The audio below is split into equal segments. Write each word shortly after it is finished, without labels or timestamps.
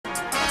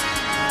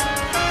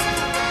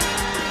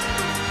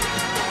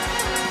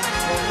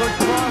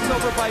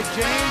Crossover by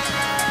James.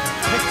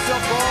 Picks the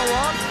ball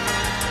up.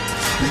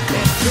 Good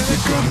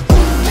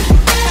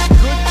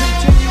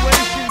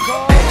continuation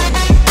call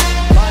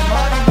by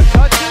Marty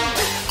McCutcheon.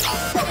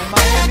 And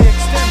Miami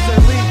extends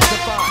their lead to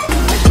 5.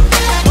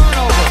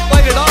 Turnover.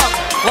 Played it off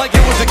like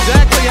it was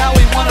exactly how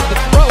he wanted to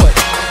throw it.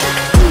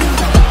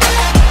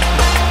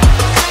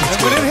 And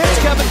when it hits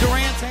Kevin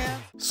Durant's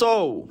hand.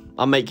 So,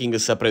 I'm making a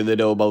separate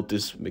video about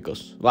this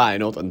because why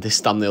not? And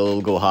this thumbnail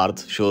will go hard,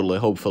 surely,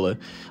 hopefully.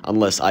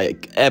 Unless I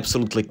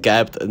absolutely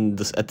capped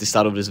at the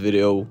start of this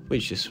video,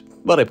 which is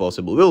very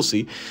possible, we'll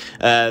see.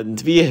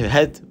 And we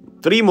had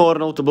 3 more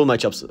notable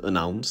matchups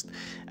announced.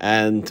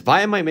 And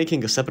why am I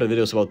making a separate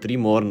videos about 3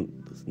 more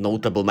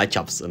notable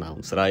matchups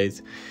announced,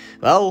 right?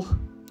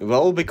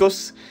 Well,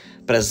 because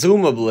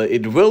presumably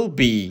it will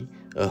be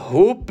a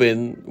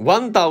whooping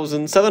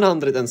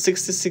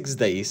 1,766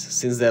 days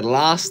since their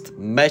last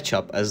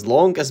matchup, as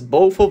long as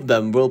both of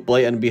them will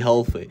play and be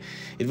healthy.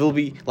 It will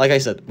be, like I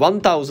said,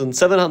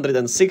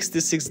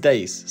 1,766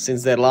 days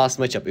since their last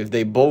matchup if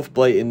they both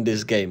play in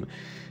this game,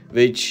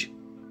 which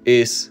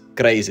is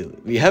crazy.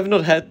 We have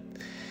not had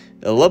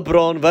a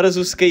LeBron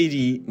versus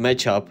KD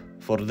matchup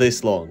for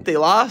this long. They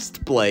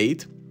last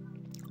played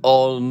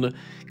on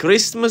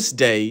Christmas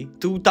Day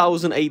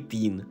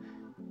 2018.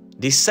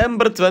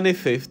 December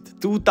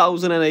 25th,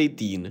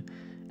 2018,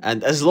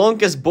 and as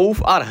long as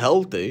both are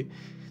healthy,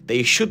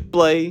 they should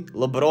play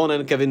LeBron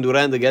and Kevin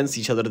Durant against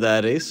each other,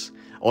 that is,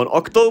 on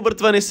October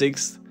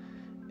 26th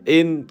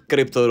in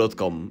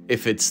Crypto.com,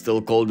 if it's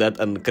still called that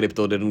and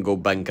Crypto didn't go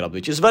bankrupt,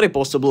 which is very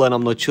possible and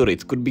I'm not sure.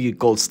 It could be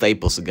called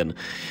Staples again.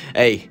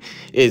 Hey,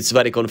 it's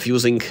very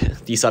confusing.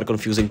 These are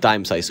confusing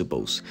times, I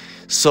suppose.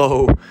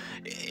 So,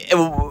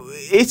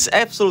 it's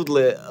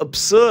absolutely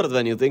absurd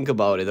when you think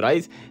about it,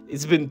 right?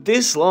 It's been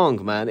this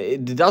long, man.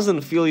 It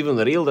doesn't feel even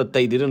real that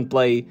they didn't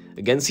play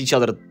against each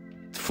other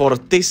for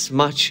this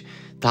much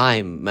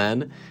time,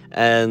 man.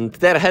 And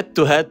their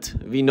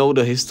head-to-head, we know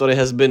the history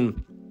has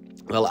been...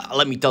 Well,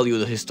 let me tell you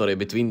the history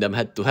between them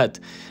head-to-head.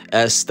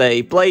 As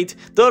they played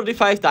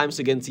 35 times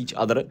against each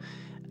other.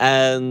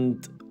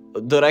 And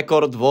the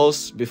record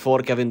was,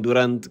 before Kevin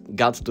Durant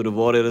got to the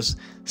Warriors,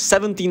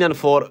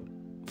 17-4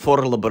 for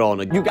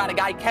LeBron. You got a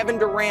guy, Kevin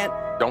Durant.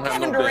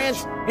 Kevin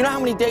Durant, you know how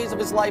many days of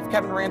his life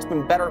Kevin Durant's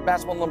been better at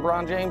basketball than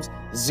LeBron James?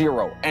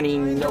 0. And he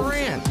knows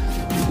Durant.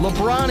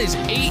 LeBron is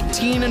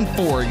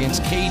 18-4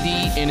 against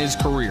KD in his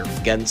career.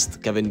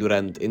 Against Kevin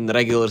Durant in the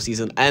regular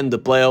season and the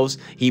playoffs.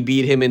 He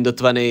beat him in the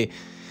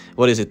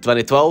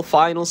 2012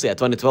 finals? Yeah,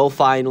 2012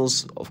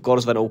 finals. Of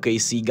course, when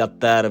OKC got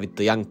there with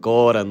the young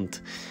core,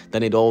 and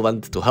then it all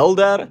went to hell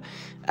there.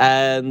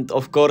 And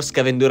of course,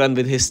 Kevin Durant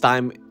with his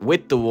time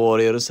with the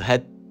Warriors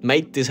had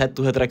made this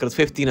head-to-head record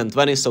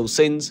 15-20, so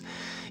since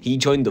he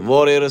joined the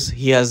Warriors,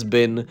 he has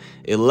been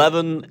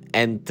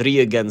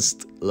 11-3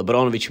 against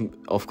LeBron, which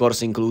of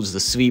course includes the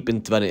sweep in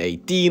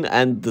 2018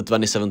 and the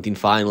 2017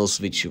 finals,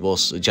 which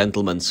was a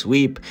gentleman's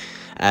sweep.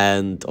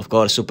 And of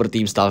course, super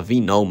team stuff, we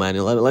know, man.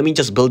 Let me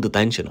just build the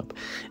tension up.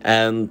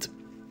 And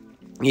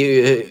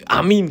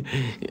I mean,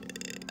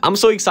 I'm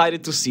so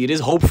excited to see this.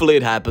 Hopefully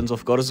it happens,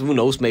 of course. Who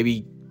knows,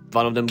 maybe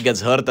one of them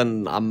gets hurt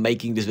and I'm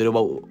making this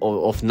video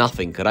of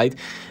nothing, right?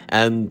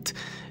 And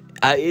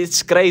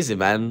it's crazy,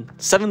 man.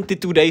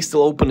 72 days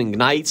till opening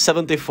night,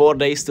 74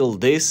 days till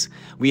this.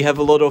 We have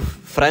a lot of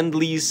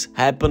friendlies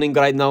happening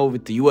right now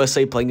with the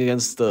USA playing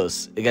against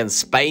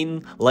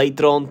Spain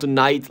later on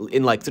tonight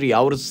in like 3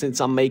 hours since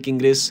I'm making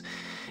this.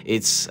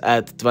 It's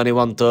at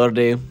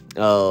 21:30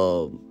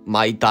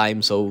 my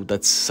time, so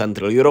that's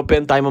Central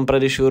European time, I'm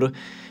pretty sure.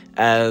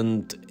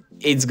 And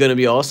it's gonna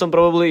be awesome,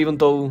 probably, even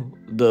though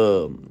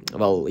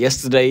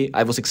yesterday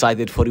I was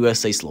excited for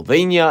USA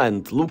Slovenia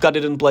and Luka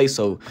didn't play,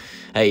 so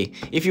hey,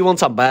 if you want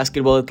some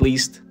basketball at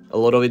least, a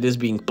lot of it is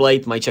being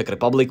played. My Czech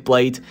Republic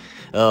played.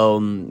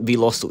 We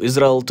lost to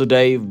Israel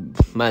today.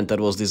 Man, there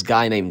was this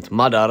guy named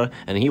Madar,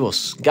 and he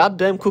was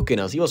goddamn cooking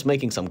us. He was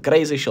making some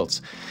crazy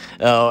shots.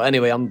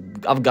 Anyway,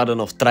 I've gotten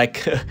off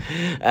track.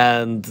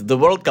 And the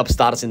World Cup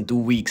starts in 2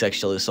 weeks,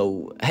 actually.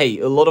 So, hey,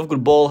 a lot of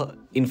good ball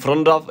in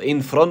front of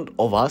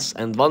us.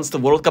 And once the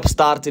World Cup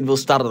starts, it will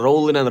start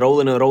rolling and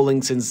rolling and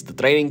rolling, since the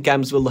training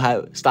camps will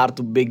start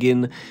to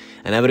begin.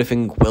 And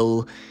everything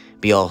will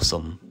be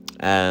awesome.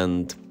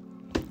 And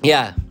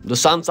yeah, the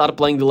Suns are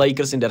playing the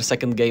Lakers in their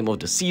second game of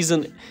the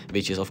season,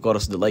 which is, of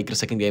course, the Lakers'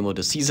 second game of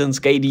the season.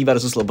 KD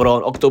versus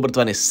LeBron, October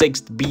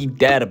 26th. Be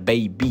there,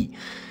 baby.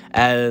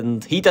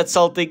 And Heat at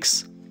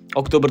Celtics,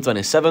 October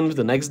 27th,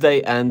 the next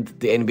day. And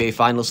the NBA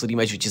Finals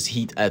rematch, which is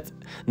Heat at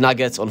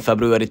Nuggets on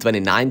February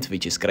 29th,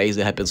 which is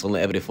crazy. It happens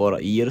only every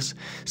 4 years.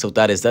 So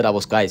that is that. I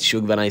was quite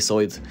shook when I saw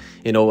it.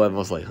 You know, I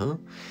was like, huh?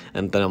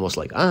 And then I was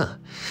like, ah.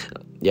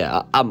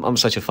 Yeah, I'm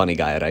such a funny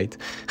guy, right?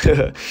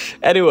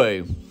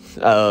 Anyway.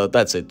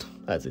 That's it.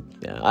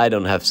 Yeah, I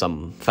don't have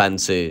some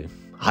fancy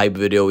hype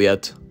video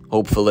yet.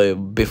 Hopefully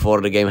before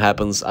the game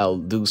happens I'll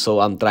do so.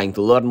 I'm trying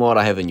to learn more.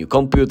 I have a new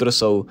computer,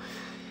 so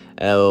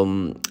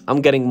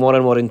I'm getting more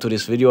and more into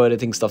this video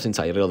editing stuff since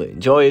I really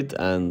enjoy it,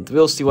 and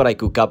we'll see what I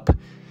cook up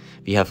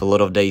We have a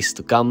lot of days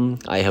to come.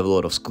 I have a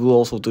lot of school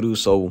also to do,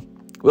 so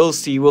we'll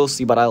see,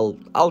 but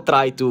I'll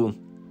try to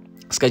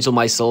schedule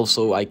myself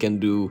so I can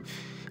do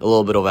a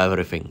little bit of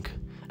everything.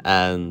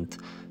 And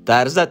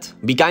there's that.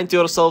 Be kind to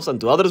yourselves and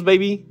to others,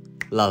 baby.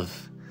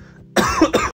 Love.